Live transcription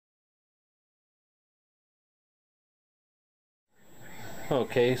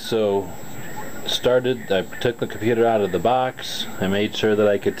Okay, so I took the computer out of the box, I made sure that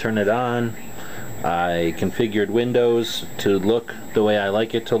I could turn it on, I configured Windows to look the way I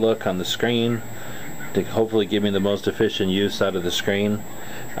like it to look on the screen, to hopefully give me the most efficient use out of the screen.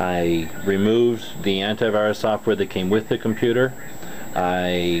 I removed the antivirus software that came with the computer.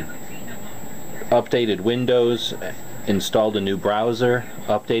 I updated Windows, installed a new browser,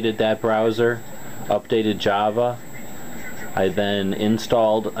 updated that browser, updated Java. I then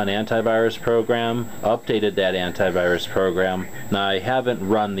installed an antivirus program, updated that antivirus program. Now I haven't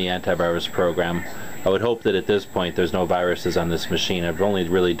run the antivirus program. I would hope that at this point there's no viruses on this machine. I've only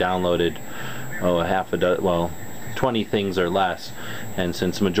really downloaded half a dozen, well, 20 things or less, and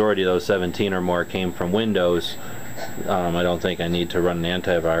since the majority of those 17 or more came from Windows, I don't think I need to run an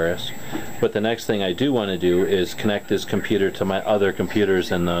antivirus. But the next thing I do want to do is connect this computer to my other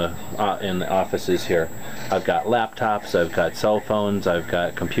computers in the offices here. I've got laptops, I've got cell phones, I've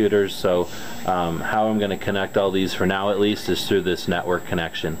got computers, so how I'm going to connect all these for now at least is through this network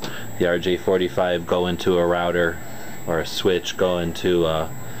connection. The RJ45 go into a router, or a switch go into a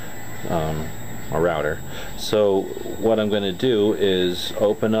router. So what I'm going to do is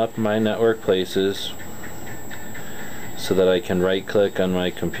open up my network places so that I can right click on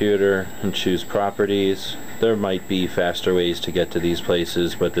my computer and choose properties. There might be faster ways to get to these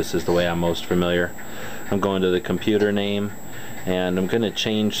places, but this is the way I'm most familiar. I'm going to the computer name and I'm going to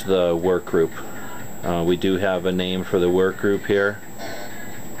change the work group. We do have a name for the work group here,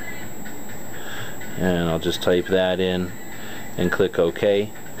 and I'll just type that in and click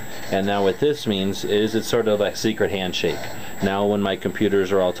OK. And now what this means is it's sort of like a secret handshake. Now when my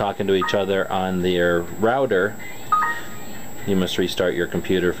computers are all talking to each other on their router, you must restart your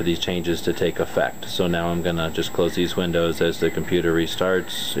computer for these changes to take effect. So now I'm going to just close these windows as the computer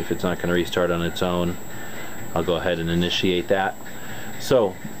restarts. If it's not going to restart on its own, I'll go ahead and initiate that.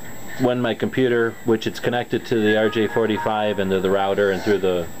 So when my computer, which it's connected to the RJ45 and to the router and through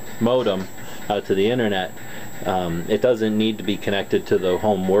the modem out to the internet, it doesn't need to be connected to the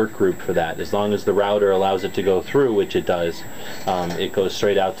home work group for that. As long as the router allows it to go through, which it does, it goes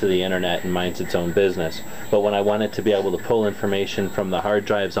straight out to the internet and minds its own business. But when I want it to be able to pull information from the hard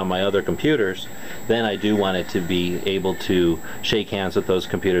drives on my other computers, then I do want it to be able to shake hands with those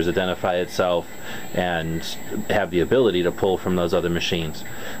computers, identify itself, and have the ability to pull from those other machines.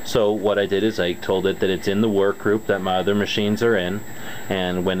 So what I did is I told it that it's in the work group that my other machines are in,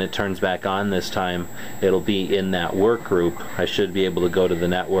 and when it turns back on this time, it'll be in that work group. I should be able to go to the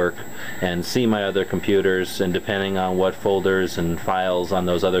network and see my other computers, and depending on what folders and files on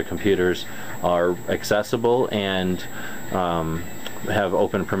those other computers are accessible and have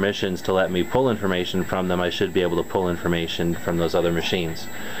open permissions to let me pull information from them, I should be able to pull information from those other machines.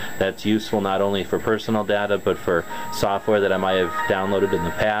 That's useful not only for personal data, but for software that I might have downloaded in the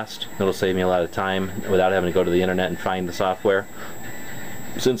past. It'll save me a lot of time without having to go to the internet and find the software.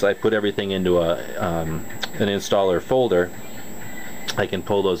 Since I put everything into an installer folder, I can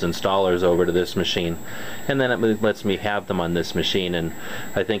pull those installers over to this machine, and then it lets me have them on this machine. And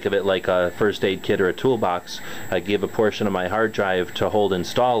I think of it like a first aid kit or a toolbox. I give a portion of my hard drive to hold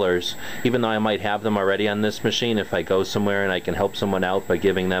installers, even though I might have them already on this machine. If I go somewhere and I can help someone out by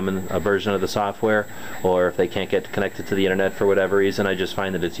giving them a version of the software, or if they can't get connected to the internet for whatever reason, I just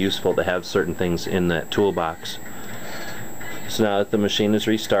find that it's useful to have certain things in that toolbox. So now that the machine is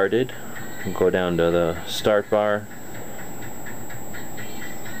restarted, I'll go down to the start bar.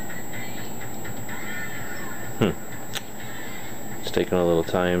 It's taking a little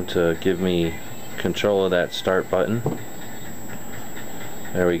time to give me control of that start button.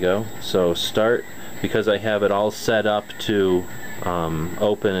 There we go. So start, because I have it all set up to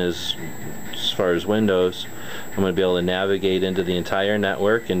open as far as Windows, I'm going to be able to navigate into the entire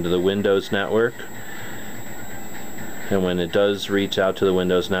network, into the Windows network. And when it does reach out to the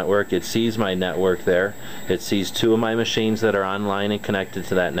Windows network, it sees my network there. It sees two of my machines that are online and connected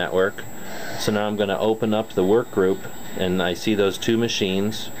to that network. So now I'm going to open up the work group, and I see those two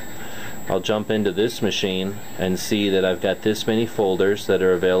machines. I'll jump into this machine and see that I've got this many folders that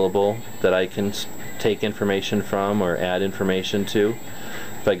are available that I can take information from or add information to.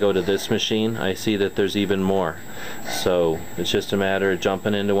 If I go to this machine, I see that there's even more. So it's just a matter of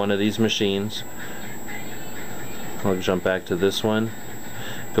jumping into one of these machines. I'll jump back to this one,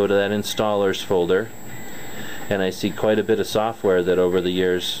 go to that installers folder, and I see quite a bit of software that over the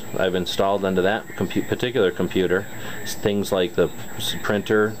years I've installed onto that particular computer. Things like the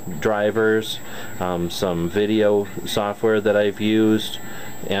printer drivers, some video software that I've used,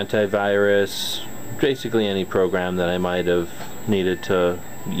 antivirus, basically any program that I might have needed to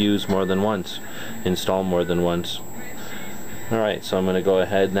use more than once, install more than once. Alright, so I'm going to go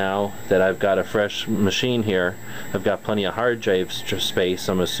ahead now that I've got a fresh machine here. I've got plenty of hard drive space,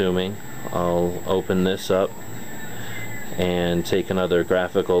 I'm assuming. I'll open this up and take another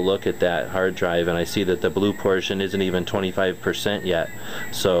graphical look at that hard drive, and I see that the blue portion isn't even 25% yet,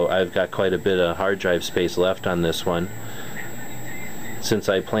 so I've got quite a bit of hard drive space left on this one. Since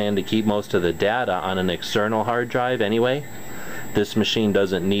I plan to keep most of the data on an external hard drive anyway, this machine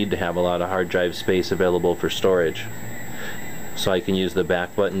doesn't need to have a lot of hard drive space available for storage. So I can use the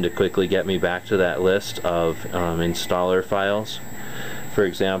back button to quickly get me back to that list of installer files. For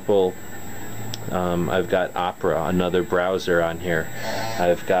example, I've got Opera, another browser on here.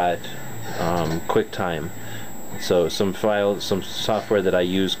 I've got QuickTime. So some files, some software that I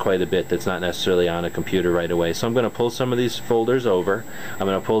use quite a bit that's not necessarily on a computer right away. So I'm going to pull some of these folders over. I'm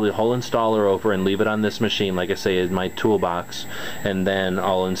going to pull the whole installer over and leave it on this machine, like I say, in my toolbox, and then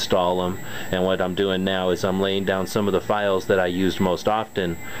I'll install them. And what I'm doing now is I'm laying down some of the files that I used most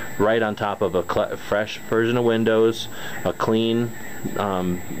often right on top of a fresh version of Windows, a clean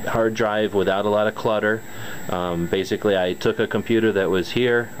hard drive without a lot of clutter. Basically, I took a computer that was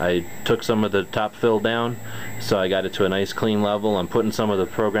here, I took some of the top fill down, so I got it to a nice clean level. I'm putting some of the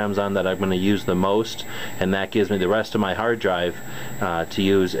programs on that I'm going to use the most, and that gives me the rest of my hard drive to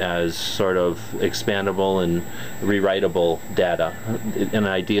use as sort of expandable and rewritable data. And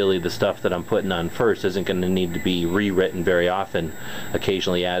ideally, the stuff that I'm putting on first isn't going to need to be rewritten very often.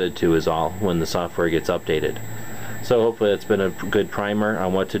 Occasionally added to is all when the software gets updated. So hopefully it's been a good primer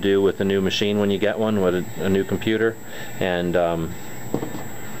on what to do with a new machine when you get one, with a new computer, and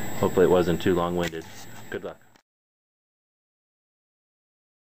hopefully it wasn't too long-winded. Good luck.